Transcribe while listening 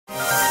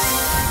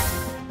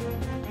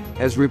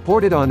As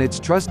reported on its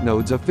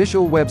Trustnode's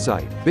official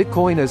website,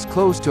 Bitcoin is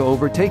close to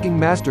overtaking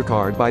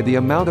MasterCard by the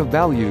amount of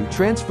value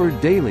transferred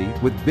daily,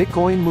 with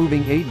Bitcoin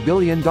moving $8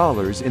 billion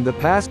in the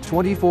past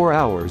 24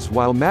 hours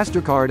while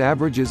MasterCard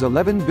averages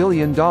 $11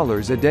 billion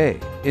a day.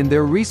 In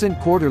their recent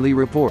quarterly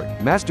report,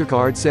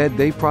 MasterCard said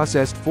they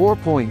processed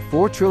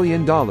 $4.4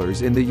 trillion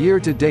in the year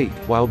to date,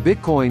 while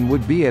Bitcoin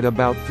would be at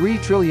about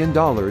 $3 trillion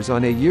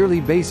on a yearly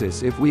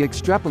basis if we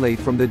extrapolate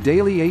from the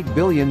daily $8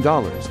 billion,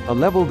 a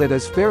level that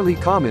is fairly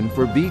common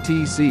for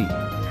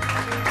BTC.